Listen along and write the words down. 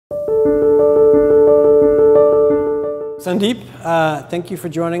Sandeep, thank you for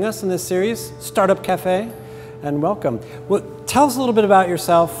joining us in this series, Startup Café, and welcome. Well, tell us a little bit about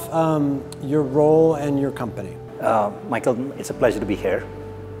yourself, your role, and your company. Michael, it's a pleasure to be here.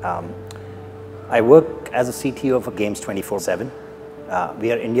 I work as a CTO for Games24x7’s.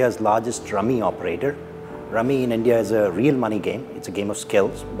 We are India's largest rummy operator. Rummy in India is a real money game. It's a game of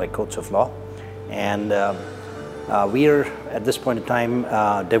skills by courts of law. And we are, at this point in time,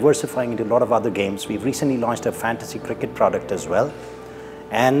 diversifying into a lot of other games. We've recently launched a fantasy cricket product as well.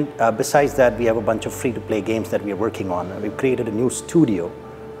 And besides that, we have a bunch of free-to-play games that we are working on. We've created a new studio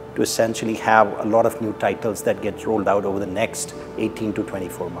to essentially have a lot of new titles that get rolled out over the next 18 to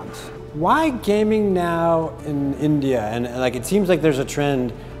 24 months. Why gaming now in India? And like it seems like there's a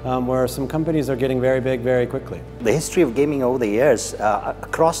trend where some companies are getting very big very quickly. The history of gaming over the years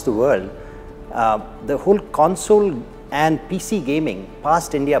across the world, the whole console and PC gaming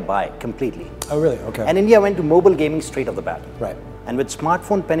passed India by completely. Oh really? Okay. And India went to mobile gaming straight off the bat. Right. And with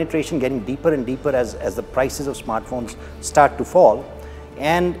smartphone penetration getting deeper and deeper as the prices of smartphones start to fall,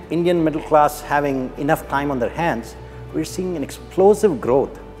 and Indian middle class having enough time on their hands, we're seeing an explosive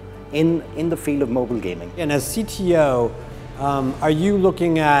growth in the field of mobile gaming. And as CTO, are you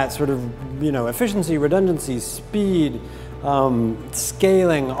looking at sort of, efficiency, redundancy, speed,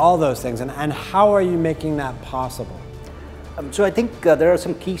 scaling, all those things, and how are you making that possible? So I think there are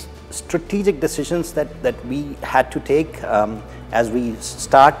some key strategic decisions that we had to take as we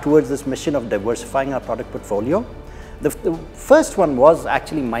start towards this mission of diversifying our product portfolio. The first one was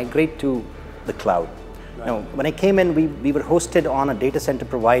actually migrate to the cloud. Right. Now, when I came in, we were hosted on a data center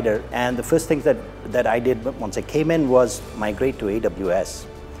provider, and the first things that I did once I came in was migrate to AWS.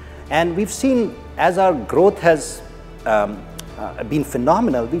 And we've seen, as our growth has been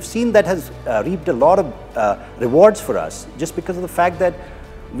phenomenal, we've seen that has reaped a lot of rewards for us, just because of the fact that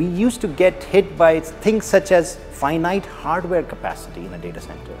we used to get hit by things such as finite hardware capacity in a data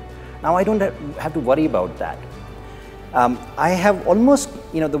center. Now I don't have to worry about that. I have almost,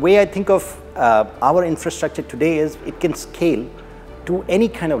 the way I think of our infrastructure today is it can scale to any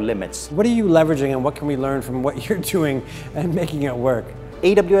kind of limits. What are you leveraging and what can we learn from what you're doing and making it work?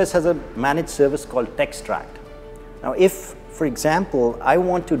 AWS has a managed service called Textract. Now if, for example, I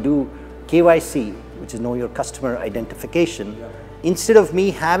want to do KYC, which is Know Your Customer Identification, instead of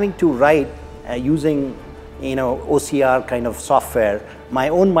me having to write using OCR kind of software, my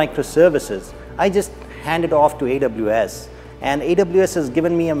own microservices, I just hand it off to AWS. And AWS has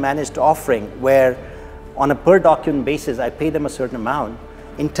given me a managed offering where on a per document basis, I pay them a certain amount.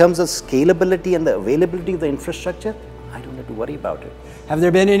 In terms of scalability and the availability of the infrastructure, I don't have to worry about it. Have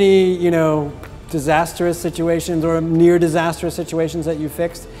there been any, disastrous situations or near disastrous situations that you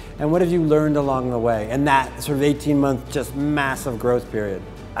fixed? And what have you learned along the way in that sort of 18-month just massive growth period?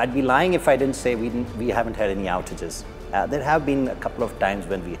 I'd be lying if I didn't say we haven't had any outages. There have been a couple of times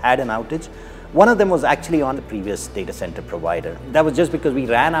when we had an outage. One of them was actually on the previous data center provider. That was just because we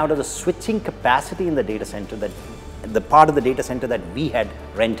ran out of the switching capacity in the data center, the part of the data center that we had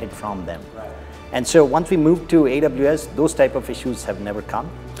rented from them. Right. And so once we moved to AWS, those type of issues have never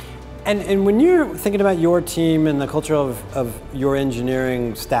come. And when you're thinking about your team and the culture of your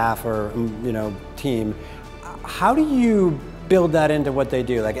engineering staff or team, how do you build that into what they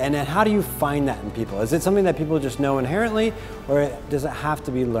do? And how do you find that in people? Is it something that people just know inherently, or does it have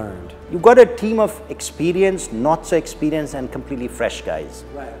to be learned? You've got a team of experienced, not so experienced, and completely fresh guys.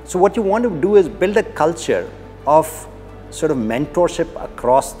 Right. So what you want to do is build a culture of sort of mentorship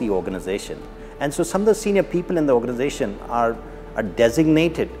across the organization. And so some of the senior people in the organization are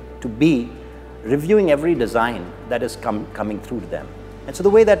designated to be reviewing every design that is coming through to them. And so the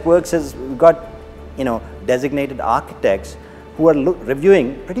way that works is we've got designated architects who are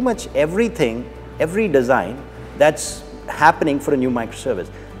reviewing pretty much everything, every design that's happening for a new microservice.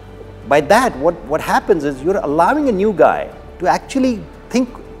 By that, what happens is you're allowing a new guy to actually think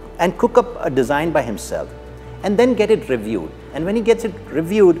and cook up a design by himself and then get it reviewed. And when he gets it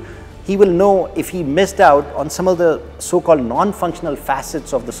reviewed, he will know if he missed out on some of the so-called non-functional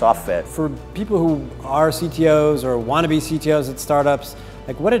facets of the software. For people who are CTOs or want to be CTOs at startups,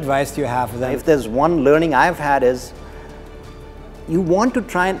 what advice do you have for them? If there's one learning I've had is, you want to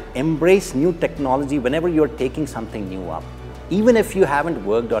try and embrace new technology whenever you're taking something new up, even if you haven't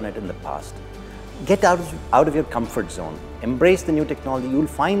worked on it in the past. Get out of your comfort zone. Embrace the new technology. You'll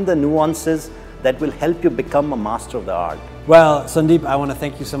find the nuances that will help you become a master of the art. Well, Sandeep, I want to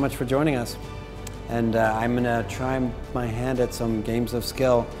thank you so much for joining us. And I'm going to try my hand at some games of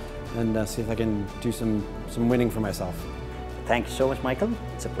skill and see if I can do some winning for myself. Thank you so much, Michael.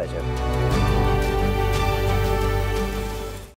 It's a pleasure.